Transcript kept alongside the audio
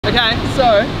Okay,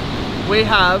 so we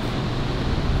have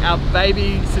our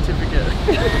baby certificate.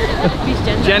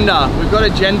 Gender. We've got a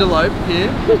genderlope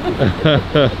here.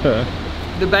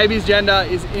 The baby's gender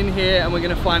is in here and we're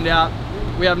going to find out.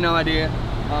 We have no idea.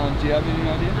 Do you have any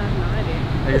idea?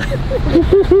 I have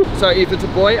no idea. So if it's a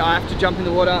boy, I have to jump in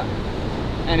the water.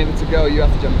 And if it's a girl, you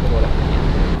have to jump in the water.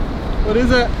 What is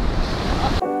it?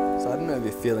 So I don't know if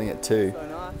you're feeling it too,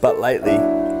 but lately,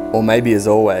 or maybe as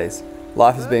always,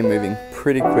 life has been moving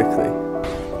pretty quickly.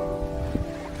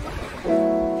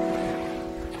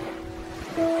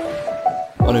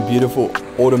 On a beautiful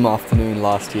autumn afternoon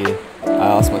last year, I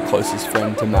asked my closest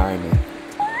friend to marry me.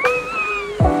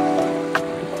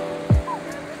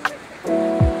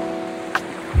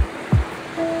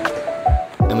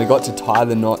 And we got to tie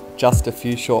the knot just a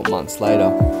few short months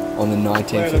later, on the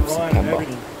 19th of September.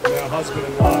 Our husband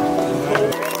and wife.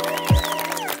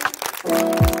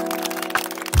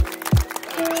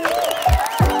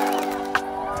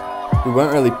 We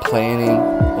weren't really planning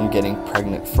on getting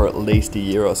pregnant for at least a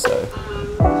year or so.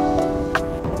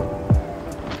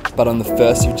 But on the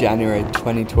 1st of January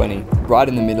 2020, right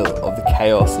in the middle of the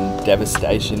chaos and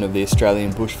devastation of the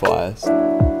Australian bushfires,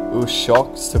 we were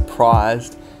shocked,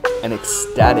 surprised, and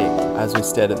ecstatic as we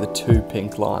stared at the 2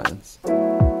 pink lions.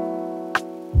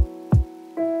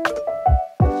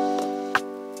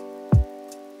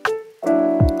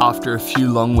 After a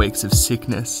few long weeks of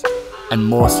sickness and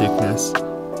more sickness,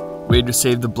 we'd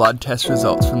received the blood test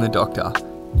results from the doctor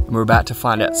and we're about to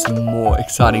find out some more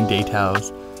exciting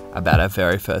details about our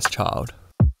very first child.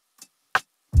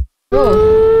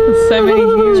 Oh, so many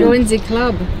humans. Join the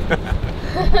club.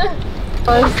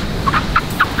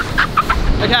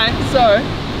 Okay, so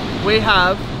we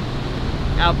have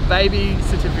our baby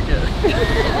certificate.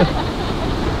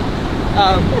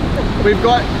 We've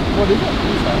got, what is it?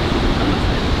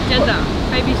 Gender.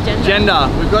 Baby's gender. Gender.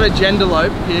 We've got a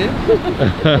genderlope here.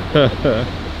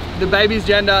 The baby's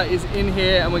gender is in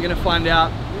here and we're going to find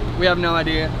out. We have no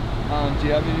idea. Do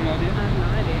you have any idea? I have no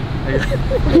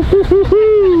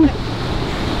idea.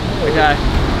 Okay.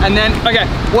 And then, okay,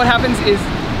 what happens is,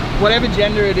 whatever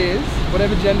gender it is,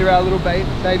 whatever gender our little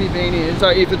baby bean is, so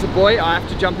if it's a boy, I have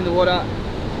to jump in the water,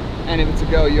 and if it's a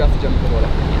girl, you have to jump in the water.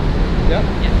 Yeah?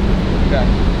 Yeah. Okay.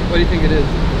 What do you think it is?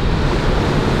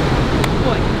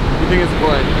 Boy. You think it's a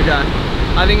boy? Okay.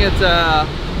 I think it's a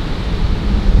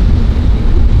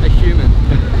human.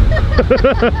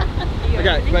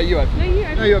 Okay, wait, you open it. No, you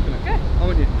open it. No, you open it. Go. I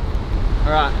want you.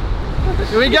 Alright.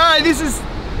 Here we go, this is...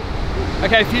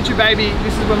 Okay, future baby,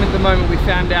 this is when at the moment we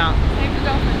found out Take the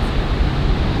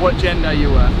dolphins. what gender you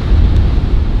were.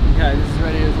 Okay, this is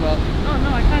ready as well. Oh no,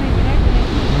 I can't even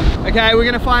open it. Okay, we're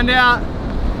gonna find out.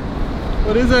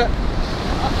 What is it?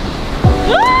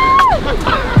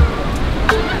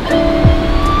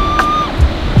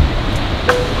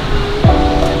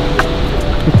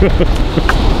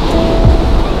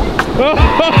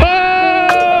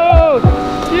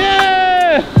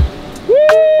 Yeah!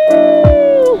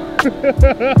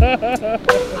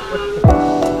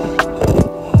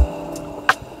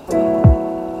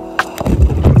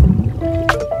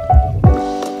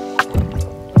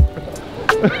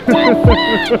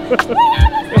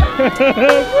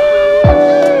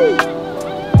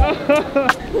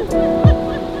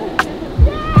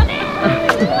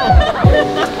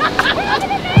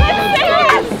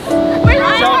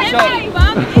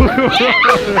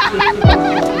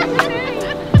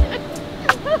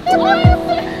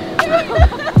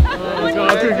 Oh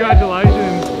God,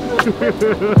 congratulations.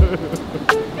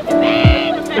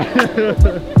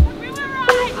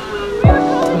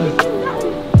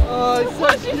 Oh, it's so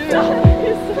cute.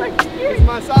 It's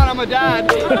my son, I'm a dad.